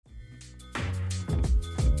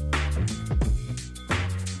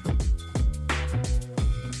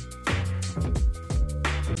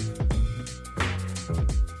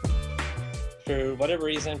whatever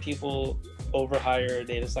reason, people overhire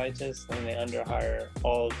data scientists and they underhire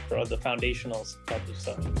all for the foundational type of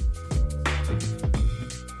stuff.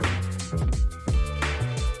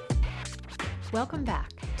 Welcome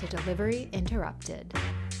back to Delivery Interrupted.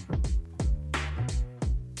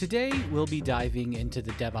 Today, we'll be diving into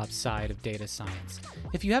the DevOps side of data science.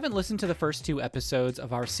 If you haven't listened to the first two episodes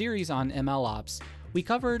of our series on MLOps, we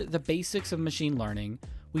covered the basics of machine learning,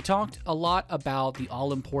 we talked a lot about the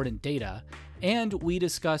all-important data, and we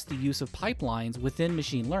discussed the use of pipelines within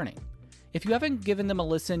machine learning. If you haven't given them a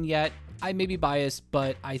listen yet, I may be biased,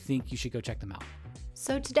 but I think you should go check them out.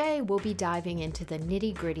 So today, we'll be diving into the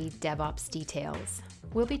nitty-gritty DevOps details.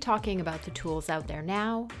 We'll be talking about the tools out there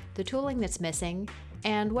now, the tooling that's missing,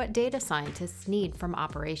 and what data scientists need from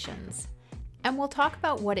operations. And we'll talk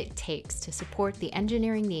about what it takes to support the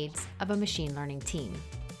engineering needs of a machine learning team.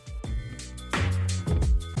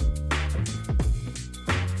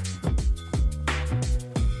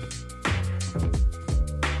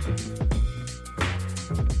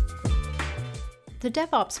 The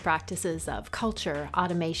DevOps practices of culture,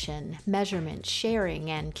 automation, measurement,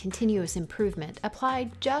 sharing, and continuous improvement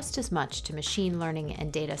apply just as much to machine learning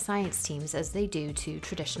and data science teams as they do to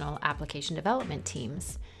traditional application development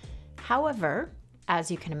teams. However,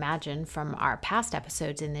 as you can imagine from our past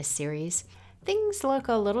episodes in this series, things look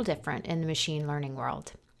a little different in the machine learning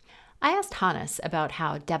world. I asked Hannes about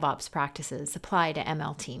how DevOps practices apply to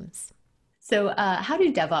ML teams. So how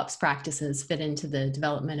do DevOps practices fit into the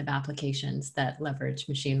development of applications that leverage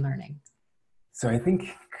machine learning? So I think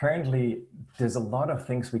currently there's a lot of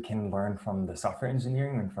things we can learn from the software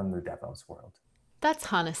engineering and from the DevOps world. That's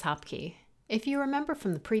Hannes Hopke. If you remember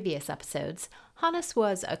from the previous episodes, Hannes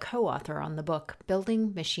was a co-author on the book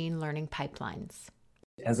Building Machine Learning Pipelines.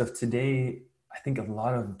 As of today, I think a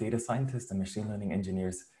lot of data scientists and machine learning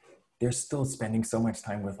engineers, they're still spending so much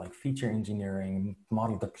time with like feature engineering,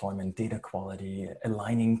 model deployment, data quality,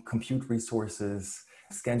 aligning compute resources,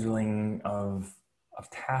 scheduling of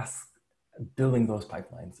tasks, building those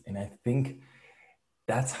pipelines. And I think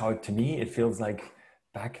that's how, to me, it feels like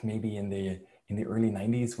back maybe in the early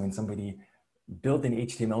 90s when somebody built an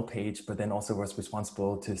HTML page, but then also was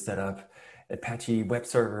responsible to set up Apache web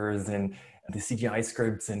servers and the CGI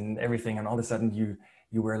scripts and everything. And all of a sudden you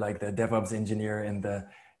were like the DevOps engineer and the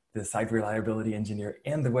site reliability engineer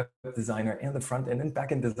and the web designer and the front end and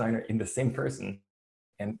backend designer in the same person.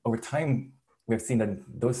 And over time, we've seen that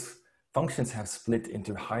those functions have split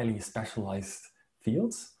into highly specialized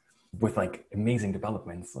fields with like amazing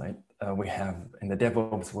developments. Like we have in the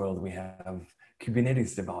DevOps world, we have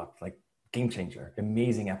Kubernetes developed, like game changer,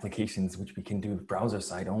 amazing applications, which we can do browser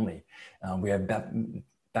side only. We have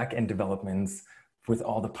backend developments with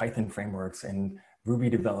all the Python frameworks and Ruby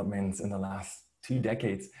developments in the last 2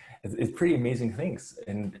 decades. It's pretty amazing things.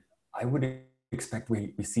 And I would expect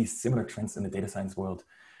we see similar trends in the data science world,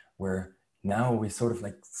 where now we sort of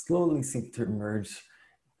like slowly seem to emerge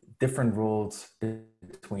different roles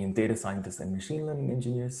between data scientists and machine learning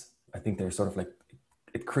engineers. I think they're sort of like,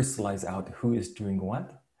 it crystallizes out who is doing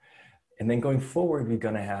what. And then going forward, we're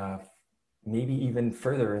gonna have maybe even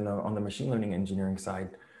further on the machine learning engineering side,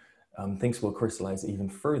 things will crystallize even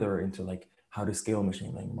further into like how to scale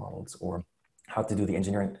machine learning models or how to do the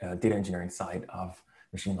engineering, data engineering side of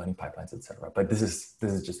machine learning pipelines, et cetera. But this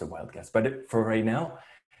is just a wild guess. But for right now,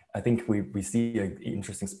 I think we see an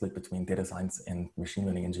interesting split between data science and machine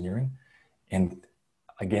learning engineering. And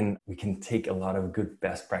again, we can take a lot of good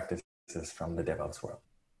best practices from the DevOps world.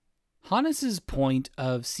 Hannes's point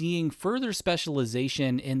of seeing further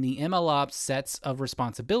specialization in the MLOps sets of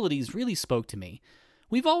responsibilities really spoke to me.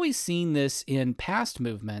 We've always seen this in past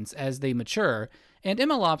movements as they mature, and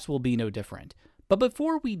MLOps will be no different. But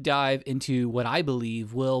before we dive into what I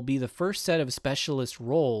believe will be the first set of specialist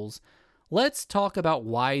roles, let's talk about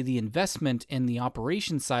why the investment in the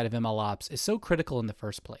operations side of MLOps is so critical in the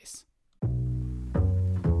first place.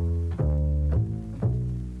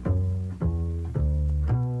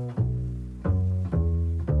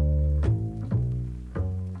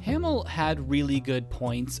 Hamel had really good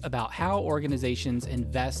points about how organizations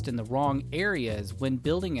invest in the wrong areas when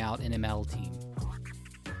building out an ML team.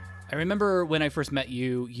 I remember when I first met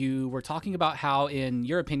you, you were talking about how, in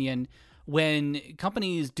your opinion, when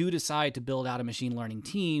companies do decide to build out a machine learning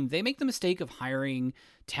team, they make the mistake of hiring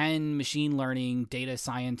 10 machine learning data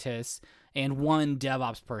scientists and 1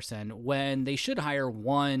 DevOps person when they should hire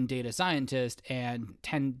 1 data scientist and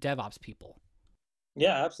 10 DevOps people.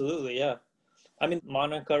 Yeah, absolutely. Yeah. I mean,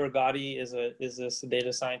 Monica Rigatti is this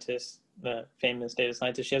data scientist, the famous data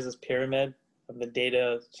scientist. She has this pyramid of the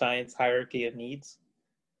data science hierarchy of needs.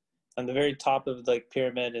 And the very top of the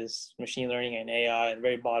pyramid is machine learning and AI, and the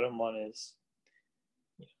very bottom one is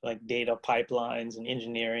like data pipelines and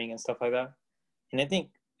engineering and stuff like that. And I think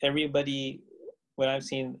everybody, what I've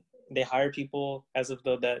seen, they hire people as if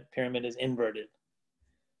though that pyramid is inverted.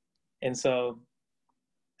 And so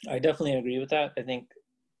I definitely agree with that. I think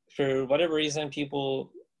for whatever reason,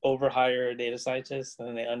 people overhire data scientists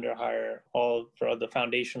and they underhire all for the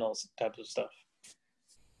foundational types of stuff.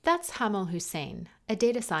 That's Hamel Hussein, a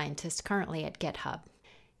data scientist currently at GitHub.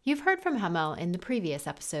 You've heard from Hamel in the previous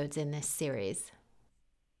episodes in this series.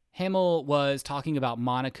 Hamel was talking about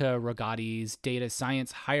Monica Rogati's data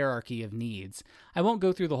science hierarchy of needs. I won't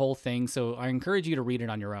go through the whole thing, so I encourage you to read it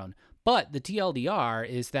on your own. But the TLDR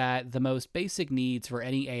is that the most basic needs for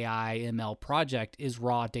any AI ML project is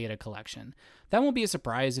raw data collection. That won't be a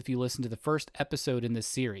surprise if you listen to the first episode in this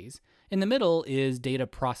series. In the middle is data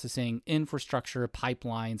processing, infrastructure,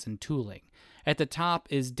 pipelines, and tooling. At the top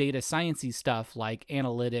is data science-y stuff like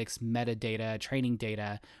analytics, metadata, training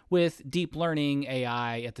data, with deep learning,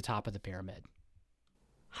 AI at the top of the pyramid.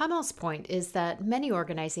 Hamel's point is that many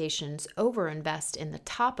organizations overinvest in the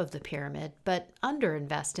top of the pyramid, but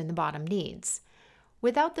underinvest in the bottom needs.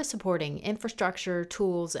 Without the supporting infrastructure,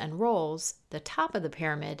 tools, and roles, the top of the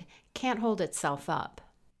pyramid can't hold itself up.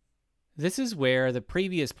 This is where the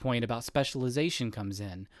previous point about specialization comes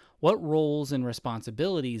in. What roles and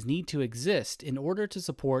responsibilities need to exist in order to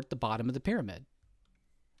support the bottom of the pyramid?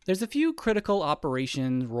 There's a few critical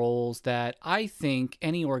operations roles that I think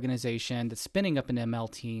any organization that's spinning up an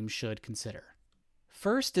ML team should consider.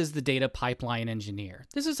 First is the data pipeline engineer.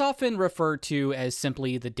 This is often referred to as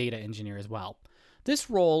simply the data engineer as well. This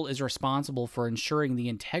role is responsible for ensuring the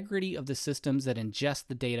integrity of the systems that ingest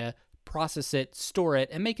the data, process it, store it,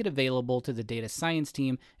 and make it available to the data science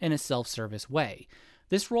team in a self-service way.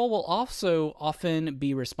 This role will also often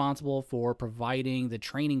be responsible for providing the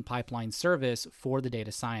training pipeline service for the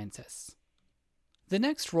data scientists. The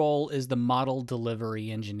next role is the model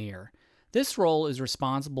delivery engineer. This role is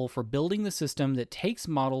responsible for building the system that takes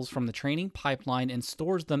models from the training pipeline and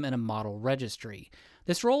stores them in a model registry.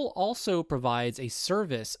 This role also provides a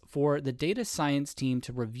service for the data science team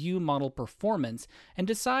to review model performance and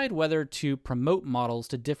decide whether to promote models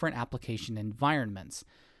to different application environments.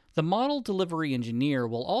 The model delivery engineer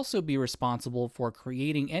will also be responsible for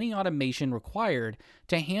creating any automation required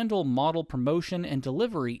to handle model promotion and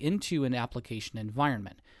delivery into an application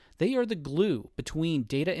environment. They are the glue between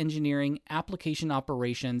data engineering, application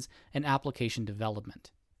operations, and application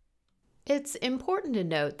development. It's important to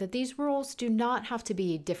note that these roles do not have to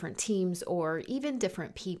be different teams or even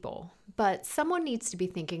different people, but someone needs to be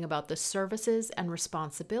thinking about the services and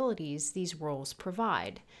responsibilities these roles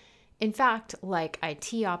provide. In fact, like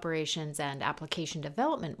IT operations and application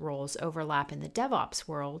development roles overlap in the DevOps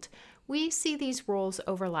world, we see these roles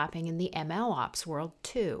overlapping in the MLOps world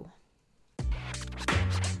too.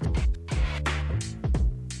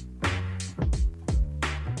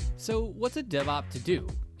 So what's a DevOps to do?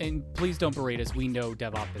 And please don't berate us, we know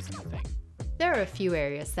DevOps isn't a thing. There are a few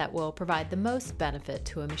areas that will provide the most benefit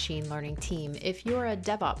to a machine learning team if you're a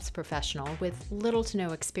DevOps professional with little to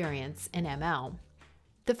no experience in ML.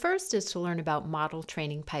 The first is to learn about model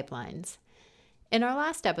training pipelines. In our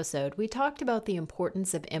last episode, we talked about the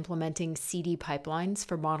importance of implementing CD pipelines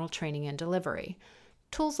for model training and delivery.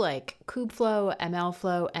 Tools like Kubeflow,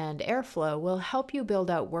 MLflow, and Airflow will help you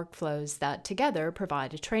build out workflows that together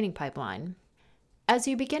provide a training pipeline. As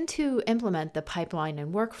you begin to implement the pipeline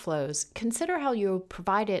and workflows, consider how you'll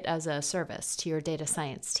provide it as a service to your data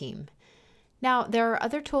science team. Now, there are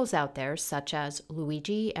other tools out there, such as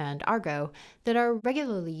Luigi and Argo, that are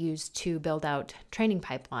regularly used to build out training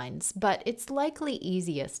pipelines, but it's likely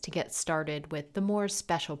easiest to get started with the more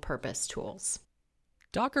special purpose tools.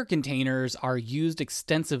 Docker containers are used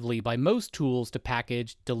extensively by most tools to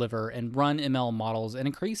package, deliver, and run ML models, and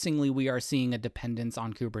increasingly we are seeing a dependence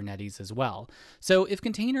on Kubernetes as well. So if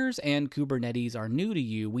containers and Kubernetes are new to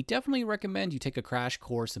you, we definitely recommend you take a crash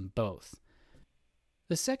course in both.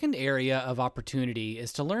 The second area of opportunity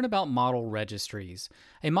is to learn about model registries.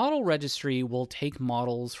 A model registry will take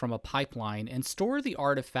models from a pipeline and store the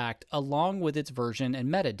artifact along with its version and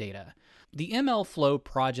metadata. The MLflow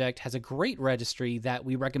project has a great registry that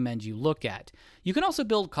we recommend you look at. You can also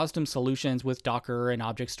build custom solutions with Docker and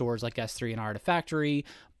object stores like S3 and Artifactory,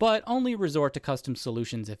 but only resort to custom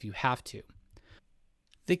solutions if you have to.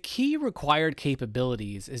 The key required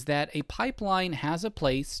capabilities is that a pipeline has a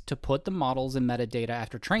place to put the models and metadata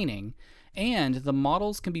after training, and the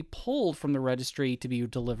models can be pulled from the registry to be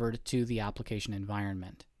delivered to the application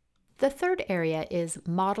environment. The third area is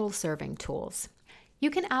model serving tools. You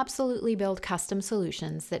can absolutely build custom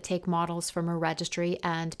solutions that take models from a registry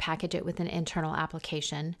and package it with an internal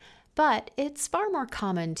application, But it's far more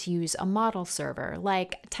common to use a model server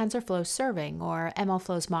like TensorFlow Serving or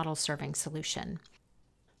MLflow's model serving solution.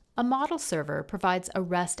 A model server provides a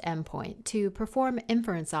REST endpoint to perform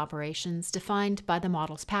inference operations defined by the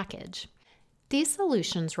model's package. These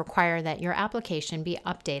solutions require that your application be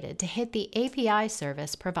updated to hit the API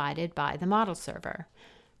service provided by the model server.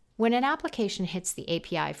 When an application hits the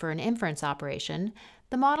API for an inference operation,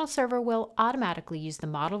 the model server will automatically use the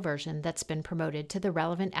model version that's been promoted to the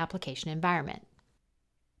relevant application environment.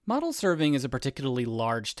 Model serving is a particularly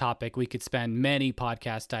large topic we could spend many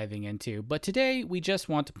podcasts diving into, but today we just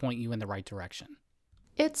want to point you in the right direction.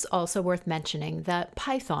 It's also worth mentioning that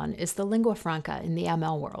Python is the lingua franca in the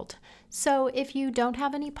ML world, so if you don't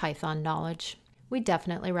have any Python knowledge, we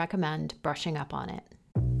definitely recommend brushing up on it.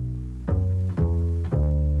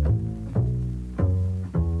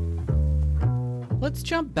 Let's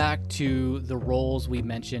jump back to the roles we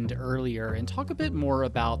mentioned earlier and talk a bit more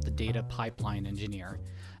about the data pipeline engineer.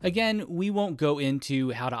 Again, we won't go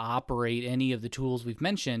into how to operate any of the tools we've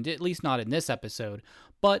mentioned, at least not in this episode,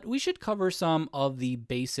 but we should cover some of the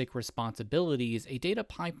basic responsibilities a data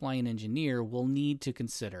pipeline engineer will need to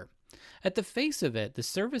consider. At the face of it, the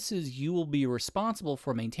services you will be responsible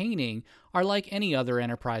for maintaining are like any other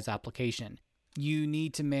enterprise application. You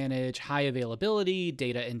need to manage high availability,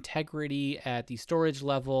 data integrity at the storage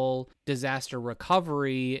level, disaster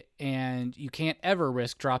recovery, and you can't ever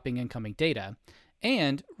risk dropping incoming data,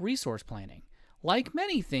 and resource planning. Like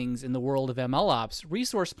many things in the world of MLOps,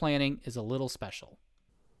 resource planning is a little special.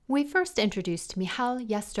 We first introduced Michal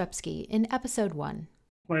Jastrzebski in episode 1.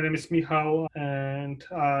 My name is Michal, and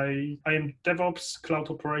I am DevOps cloud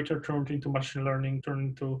operator turned into machine learning,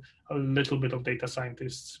 turned into a little bit of data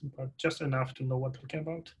scientist, but just enough to know what we're talking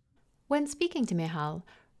about. When speaking to Michal,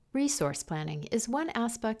 resource planning is one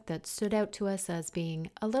aspect that stood out to us as being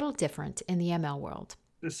a little different in the ML world.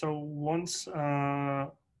 So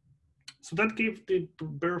that gave the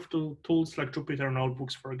birth to tools like Jupyter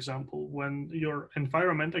Notebooks, for example. When your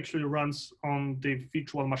environment actually runs on the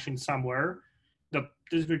virtual machine somewhere, that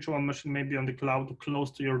this virtual machine may be on the cloud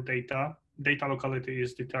close to your data. Data locality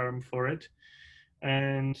is the term for it.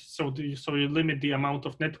 And so you limit the amount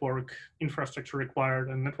of network infrastructure required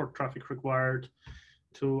and network traffic required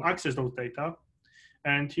to access those data.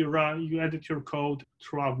 And you edit your code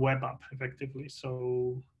through a web app effectively.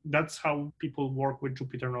 So that's how people work with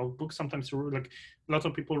Jupyter Notebooks. Sometimes lots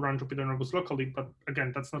of people run Jupyter Notebooks locally, but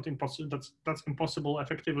again, that's not impossible. That's impossible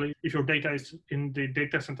effectively if your data is in the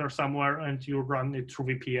data center somewhere and you run it through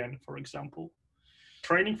VPN, for example.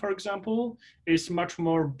 Training, for example, is much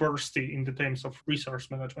more bursty in the terms of resource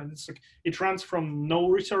management. It runs from no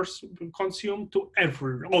resource consumed to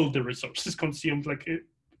all the resources consumed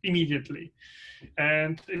immediately.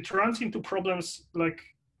 And it runs into problems like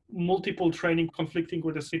multiple training conflicting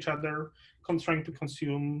with each other, trying to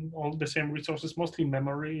consume all the same resources. Mostly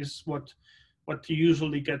memory is what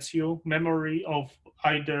usually gets you. Memory of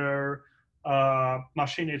either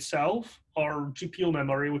machine itself or GPU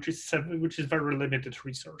memory, which is very limited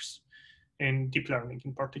resource in deep learning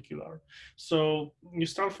in particular. So you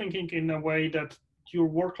start thinking in a way that your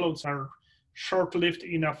workloads are short-lived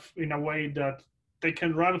enough in a way that they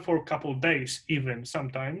can run for a couple of days even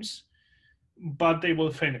sometimes, but they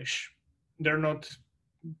will finish. They're not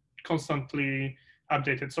constantly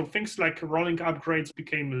updated. So things like rolling upgrades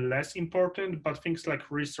became less important, but things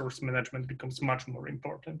like resource management becomes much more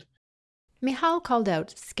important. Michal called out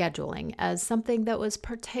scheduling as something that was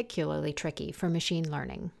particularly tricky for machine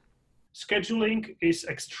learning. Scheduling is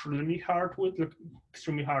extremely hard.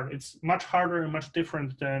 It's much harder and much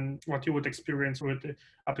different than what you would experience with the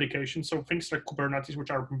application. So things like Kubernetes,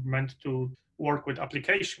 which are meant to work with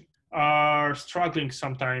application, are struggling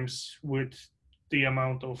sometimes with the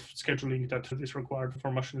amount of scheduling that is required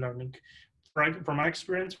for machine learning. Right? From my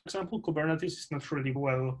experience, for example, Kubernetes is not really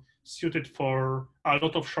well suited for a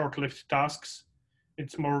lot of short-lived tasks.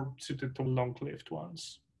 It's more suited to long-lived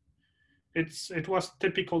ones. It was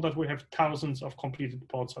typical that we have thousands of completed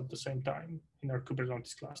pods at the same time in our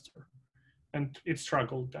Kubernetes cluster, and it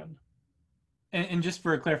struggled then. And just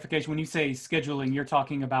for clarification, when you say scheduling, you're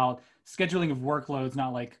talking about scheduling of workloads,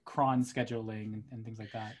 not like cron scheduling and things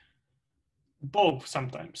like that. Both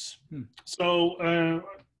sometimes. So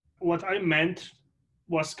what I meant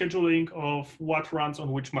was scheduling of what runs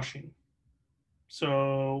on which machine.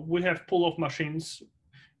 So we have pool of machines,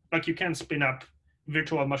 like you can spin up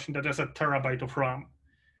virtual machine that has a terabyte of RAM,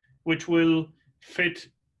 which will fit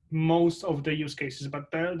most of the use cases,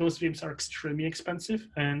 but those VMs are extremely expensive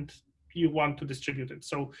and you want to distribute it.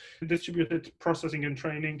 So distributed processing and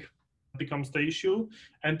training becomes the issue,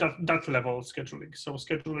 and that level of scheduling. So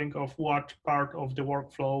scheduling of what part of the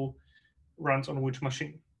workflow runs on which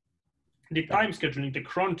machine. The time scheduling, the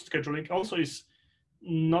cron scheduling also is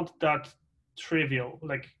not that trivial.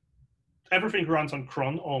 Like everything runs on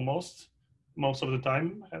cron almost most of the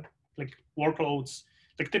time. Like workloads,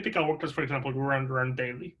 like typical workloads, for example, run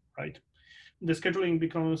daily, right? The scheduling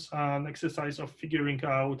becomes an exercise of figuring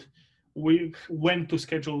out when to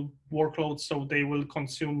schedule workloads so they will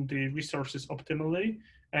consume the resources optimally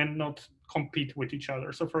and not compete with each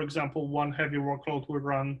other. So for example, one heavy workload will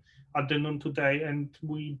run at the noon today, and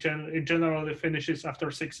it generally finishes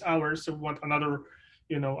after 6 hours. So we want another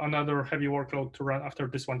heavy workload to run after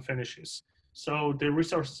this one finishes. So the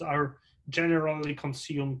resources are generally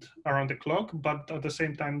consumed around the clock, but at the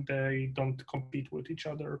same time, they don't compete with each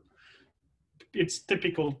other. It's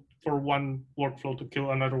typical for one workflow to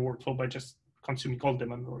kill another workflow by just consuming all the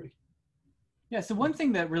memory. Yeah, so one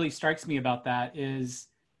thing that really strikes me about that is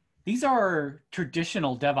these are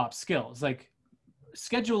traditional DevOps skills, like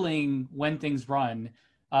scheduling when things run,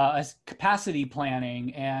 capacity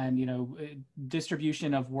planning, and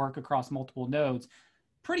distribution of work across multiple nodes.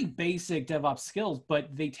 Pretty basic DevOps skills,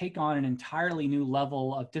 but they take on an entirely new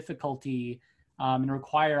level of difficulty and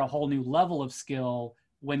require a whole new level of skill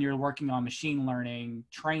when you're working on machine learning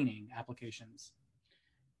training applications.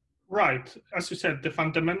 Right. As you said, the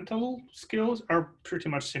fundamental skills are pretty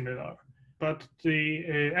much similar, but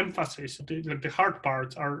the emphasis, the hard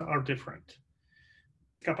parts are different.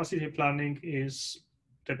 Capacity planning is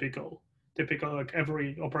typical, like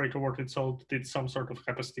every operator worth its salt did some sort of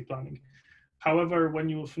capacity planning. However, when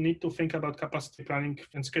you need to think about capacity planning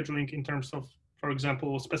and scheduling in terms of, for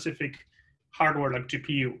example, specific hardware like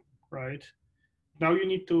GPU, right? Now you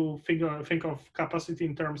need to think of capacity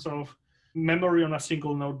in terms of memory on a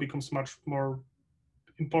single node becomes much more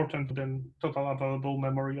important than total available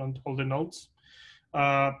memory on all the nodes.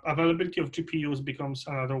 Availability of GPUs becomes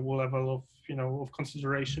another level of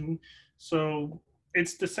consideration. So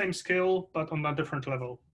it's the same skill, but on a different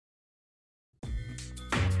level.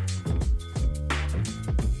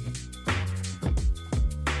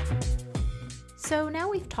 So now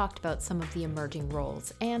we've talked about some of the emerging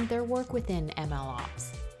roles and their work within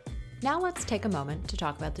MLOps. Now let's take a moment to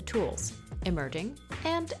talk about the tools, emerging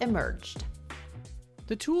and emerged.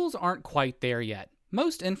 The tools aren't quite there yet.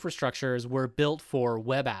 Most infrastructures were built for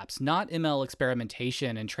web apps, not ML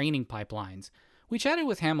experimentation and training pipelines. We chatted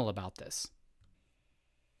with Hamel about this.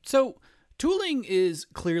 So, tooling is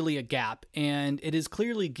clearly a gap, and it is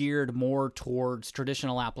clearly geared more towards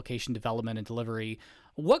traditional application development and delivery.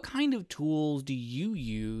 What kind of tools do you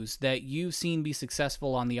use that you've seen be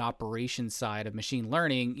successful on the operations side of machine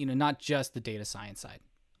learning, not just the data science side?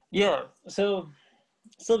 Yeah, so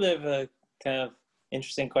it's a little bit of a kind of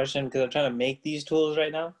interesting question because I'm trying to make these tools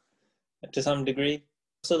right now to some degree.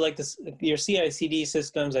 So like your CI/CD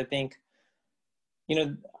systems, I think,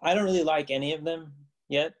 I don't really like any of them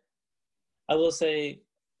yet. I will say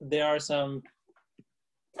there are some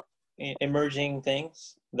emerging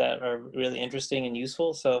things that are really interesting and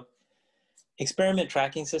useful. So experiment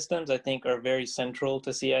tracking systems, I think, are very central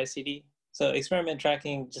to CI/CD. So experiment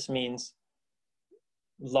tracking just means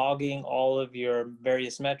logging all of your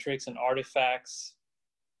various metrics and artifacts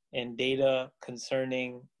and data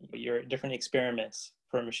concerning your different experiments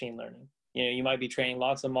for machine learning. You might be training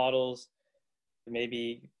lots of models,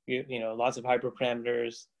 maybe lots of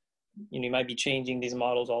hyperparameters. You might be changing these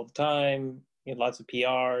models all the time, lots of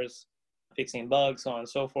PRs, fixing bugs, so on and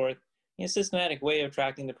so forth. A systematic way of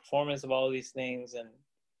tracking the performance of all of these things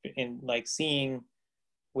and like seeing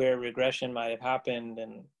where regression might have happened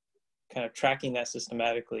and kind of tracking that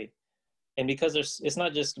systematically. And because it's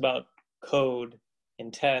not just about code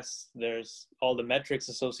and tests, there's all the metrics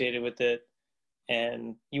associated with it.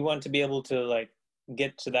 And you want to be able to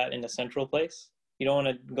get to that in a central place. You don't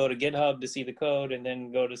want to go to GitHub to see the code and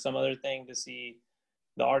then go to some other thing to see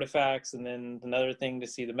the artifacts and then another thing to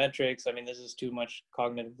see the metrics. I mean, this is too much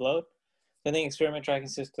cognitive load. I think experiment tracking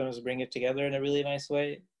systems bring it together in a really nice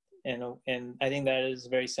way. And I think that is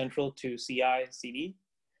very central to CI/CD,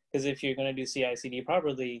 because if you're going to do CI/CD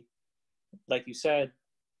properly, like you said,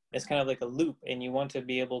 it's kind of like a loop, and you want to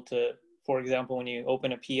be able to, for example, when you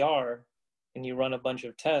open a PR and you run a bunch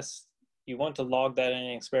of tests, you want to log that in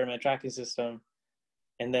an experiment tracking system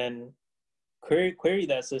and then query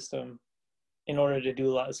that system in order to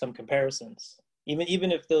do some comparisons.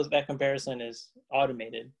 Even if that comparison is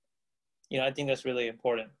automated, I think that's really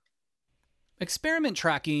important. Experiment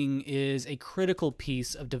tracking is a critical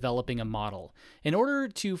piece of developing a model. In order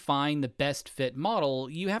to find the best fit model,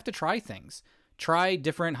 you have to try things. Try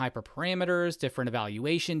different hyperparameters, different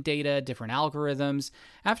evaluation data, different algorithms.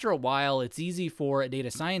 After a while, it's easy for a data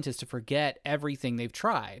scientist to forget everything they've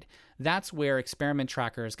tried. That's where experiment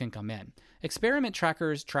trackers can come in. Experiment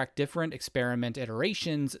trackers track different experiment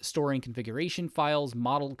iterations, storing configuration files,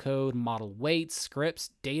 model code, model weights, scripts,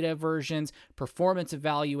 data versions, performance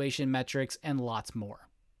evaluation metrics, and lots more.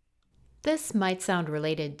 This might sound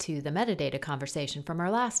related to the metadata conversation from our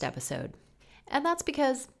last episode, and that's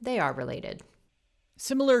because they are related.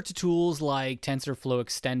 Similar to tools like TensorFlow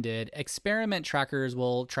Extended, experiment trackers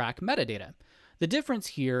will track metadata. The difference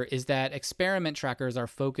here is that experiment trackers are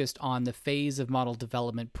focused on the phase of model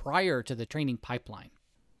development prior to the training pipeline.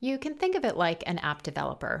 You can think of it like an app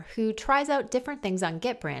developer who tries out different things on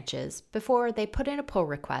Git branches before they put in a pull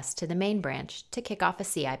request to the main branch to kick off a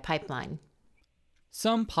CI pipeline.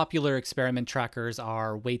 Some popular experiment trackers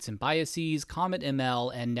are Weights and Biases,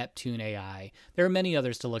 CometML, and Neptune AI. There are many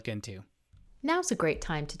others to look into. Now's a great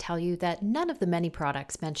time to tell you that none of the many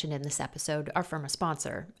products mentioned in this episode are from a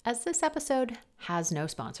sponsor, as this episode has no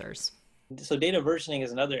sponsors. So data versioning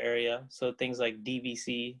is another area. So things like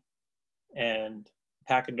DVC and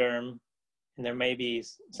Pachyderm, and there may be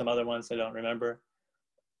some other ones I don't remember.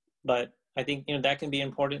 But I think that can be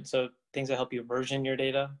important. So things that help you version your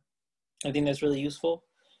data, I think that's really useful.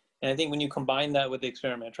 And I think when you combine that with the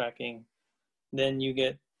experiment tracking, then you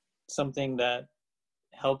get something that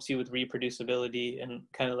helps you with reproducibility and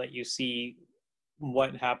kind of let you see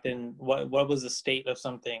what happened, what was the state of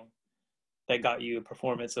something that got you a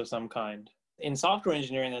performance of some kind. In software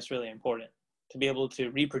engineering, that's really important, to be able to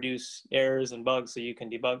reproduce errors and bugs so you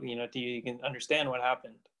can debug, you can understand what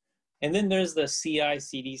happened. And then there's the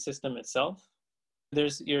CI/CD system itself.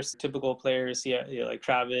 There's your typical players, like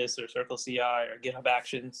Travis or Circle CI or GitHub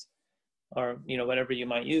Actions or whatever you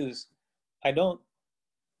might use.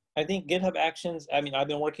 I think GitHub Actions, I've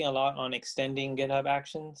been working a lot on extending GitHub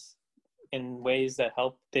Actions in ways that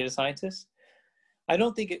help data scientists. I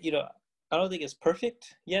don't think it's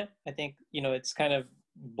perfect yet. I think, it's kind of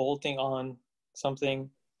bolting on something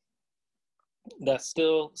that's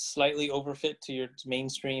still slightly overfit to your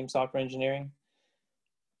mainstream software engineering.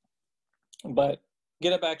 But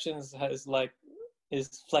GitHub Actions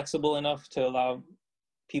is flexible enough to allow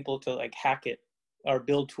people to hack it or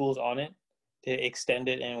build tools on it to extend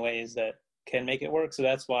it in ways that can make it work. So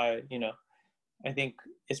that's why, I think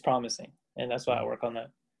it's promising. And that's why I work on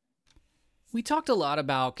that. We talked a lot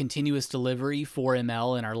about continuous delivery for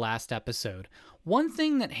ML in our last episode. One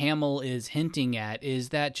thing that Hamel is hinting at is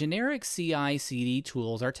that generic CI/CD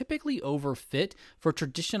tools are typically overfit for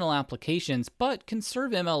traditional applications, but can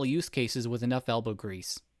serve ML use cases with enough elbow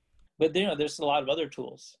grease. But there's a lot of other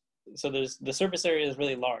tools. So the surface area is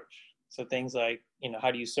really large. So things like,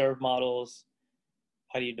 how do you serve models?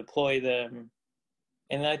 How do you deploy them?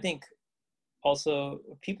 And I think also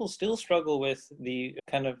people still struggle with the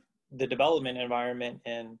kind of the development environment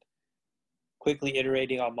and quickly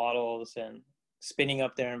iterating on models and spinning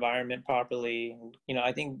up their environment properly.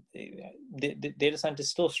 I think the data scientists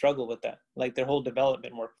still struggle with that. Like their whole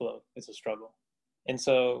development workflow is a struggle. And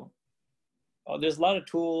so there's a lot of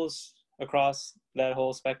tools across that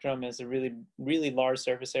whole spectrum. It's a really, really large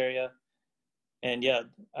surface area. And yeah,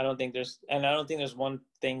 I don't think there's one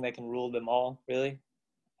thing that can rule them all, really.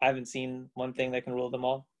 I haven't seen one thing that can rule them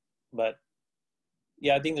all, but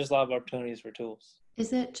yeah, I think there's a lot of opportunities for tools.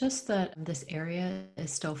 Is it just that this area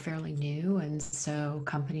is still fairly new and so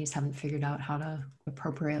companies haven't figured out how to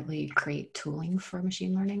appropriately create tooling for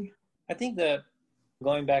machine learning? I think that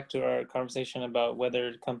going back to our conversation about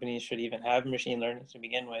whether companies should even have machine learning to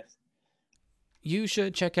begin with. You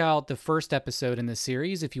should check out the first episode in this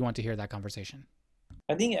series if you want to hear that conversation.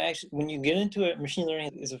 I think actually when you get into it, machine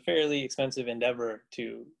learning is a fairly expensive endeavor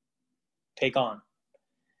to take on.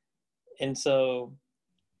 And so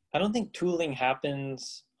I don't think tooling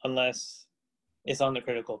happens unless it's on the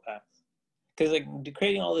critical path. Because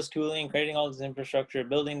creating all this tooling, creating all this infrastructure,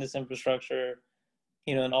 building this infrastructure,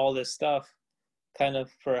 and all this stuff kind of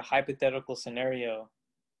for a hypothetical scenario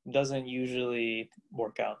doesn't usually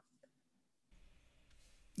work out.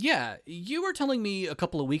 Yeah, you were telling me a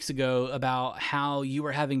couple of weeks ago about how you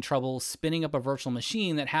were having trouble spinning up a virtual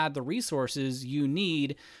machine that had the resources you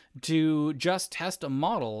need to just test a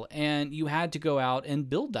model, and you had to go out and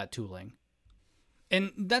build that tooling.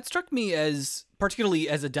 And that struck me as, particularly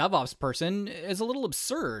as a DevOps person, as a little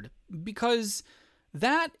absurd, because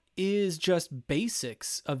that is just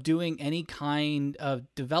basics of doing any kind of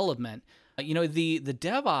development. The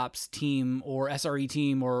DevOps team or SRE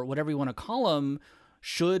team or whatever you want to call them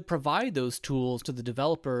should provide those tools to the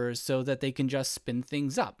developers so that they can just spin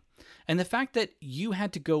things up. And the fact that you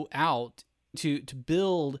had to go out to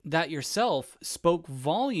build that yourself spoke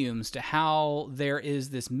volumes to how there is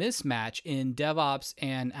this mismatch in DevOps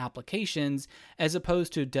and applications as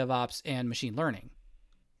opposed to DevOps and machine learning.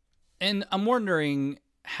 And I'm wondering,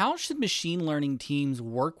 how should machine learning teams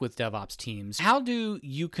work with DevOps teams? How do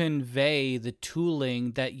you convey the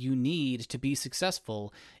tooling that you need to be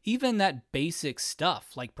successful, even that basic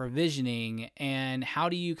stuff like provisioning, and how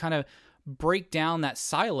do you kind of break down that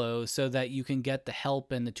silo so that you can get the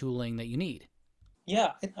help and the tooling that you need?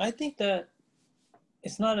 Yeah, I think that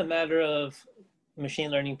it's not a matter of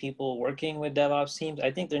machine learning people working with DevOps teams.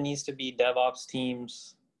 I think there needs to be DevOps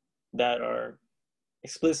teams that are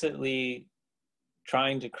explicitly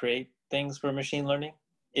trying to create things for machine learning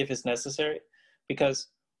if it's necessary. Because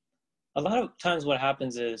a lot of times what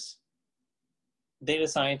happens is data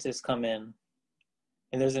scientists come in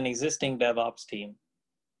and there's an existing DevOps team,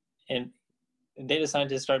 and data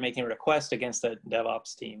scientists start making requests against that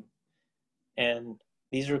DevOps team. And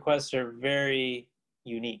these requests are very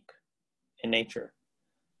unique in nature.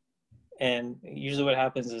 And usually what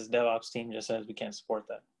happens is DevOps team just says, we can't support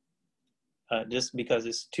that. Just because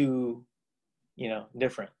it's too,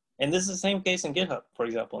 different. And this is the same case in GitHub, for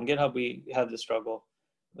example. In GitHub, we have the struggle.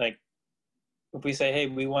 Like, if we say, hey,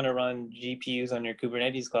 we want to run GPUs on your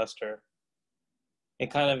Kubernetes cluster, it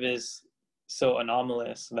kind of is so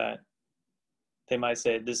anomalous that they might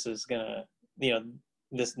say this is gonna,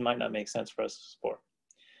 this might not make sense for us to support.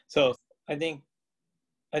 So I think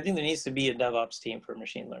there needs to be a DevOps team for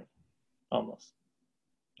machine learning, almost.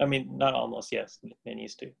 I mean, not almost, yes, it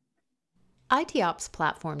needs to. IT ops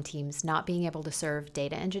platform teams not being able to serve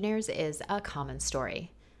data engineers is a common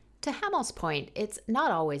story. To Hamel's point, it's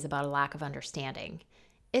not always about a lack of understanding.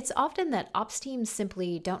 It's often that ops teams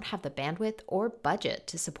simply don't have the bandwidth or budget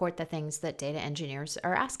to support the things that data engineers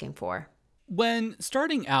are asking for. When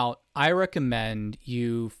starting out, I recommend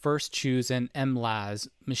you first choose an MLaaS,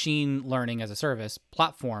 machine learning as a service,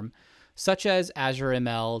 platform, such as Azure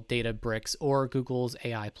ML, Databricks, or Google's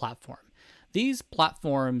AI platform. These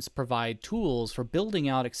platforms provide tools for building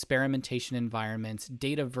out experimentation environments,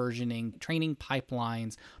 data versioning, training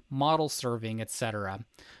pipelines, model serving, etc.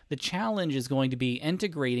 The challenge is going to be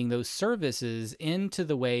integrating those services into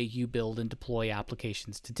the way you build and deploy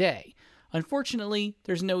applications today. Unfortunately,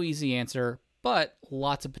 there's no easy answer, but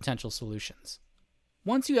lots of potential solutions.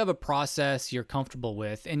 Once you have a process you're comfortable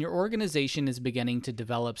with and your organization is beginning to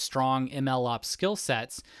develop strong MLOps skill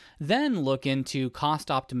sets, then look into cost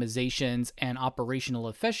optimizations and operational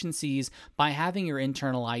efficiencies by having your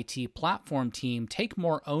internal IT platform team take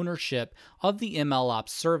more ownership of the MLOps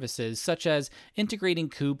services, such as integrating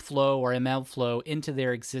Kubeflow or MLflow into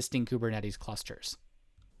their existing Kubernetes clusters.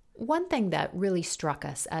 One thing that really struck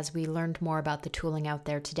us as we learned more about the tooling out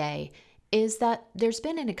there today is that there's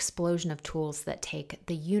been an explosion of tools that take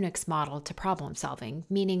the Unix model to problem solving,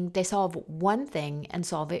 meaning they solve one thing and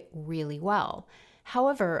solve it really well.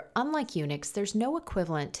 However, unlike Unix, there's no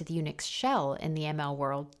equivalent to the Unix shell in the ML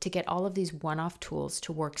world to get all of these one-off tools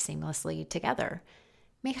to work seamlessly together.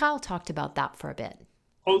 Michal talked about that for a bit.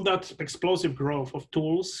 All that explosive growth of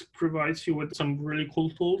tools provides you with some really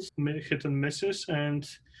cool tools, hit and misses, and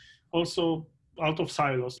also out of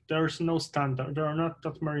silos. There's no standard. There are not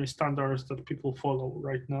that many standards that people follow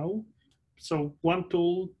right now. So one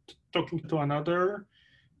tool talking to another,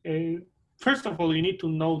 first of all, you need to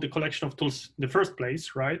know the collection of tools in the first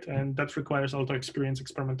place, right? And that requires also experience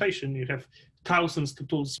experimentation. You have thousands of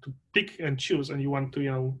tools to pick and choose, and you want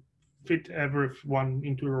to, fit everyone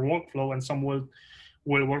into your workflow, and some will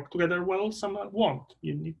work together well, some won't.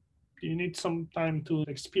 You need some time to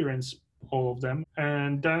experience all of them,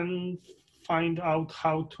 and then find out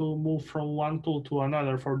how to move from one tool to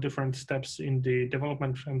another for different steps in the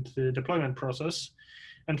development and the deployment process.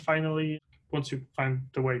 And finally, once you find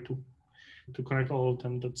the way to connect all of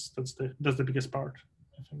them, that's the biggest part,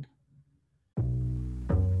 I think.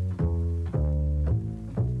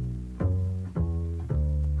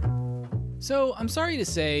 So I'm sorry to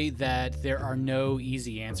say that there are no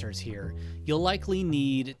easy answers here. You'll likely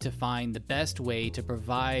need to find the best way to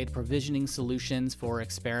provide provisioning solutions for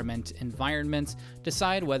experiment environments,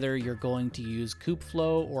 decide whether you're going to use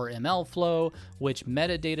Kubeflow or MLflow, which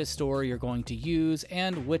metadata store you're going to use,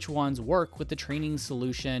 and which ones work with the training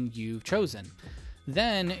solution you've chosen.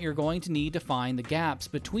 Then you're going to need to find the gaps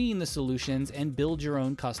between the solutions and build your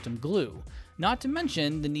own custom glue. Not to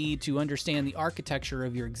mention the need to understand the architecture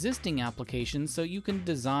of your existing applications so you can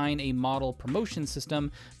design a model promotion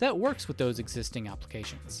system that works with those existing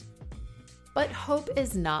applications. But hope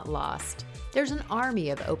is not lost. There's an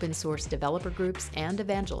army of open source developer groups and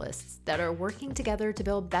evangelists that are working together to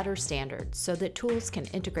build better standards so that tools can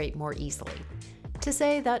integrate more easily. To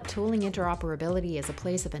say that tooling interoperability is a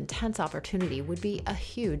place of intense opportunity would be a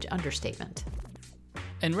huge understatement.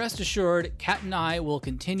 And rest assured, Kat and I will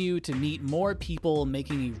continue to meet more people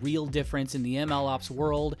making a real difference in the MLOps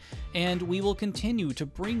world, and we will continue to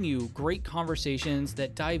bring you great conversations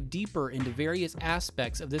that dive deeper into various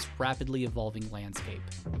aspects of this rapidly evolving landscape.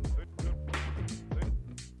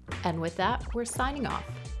 And with that, we're signing off.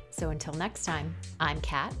 So until next time, I'm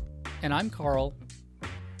Kat. And I'm Carl.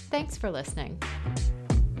 Thanks for listening.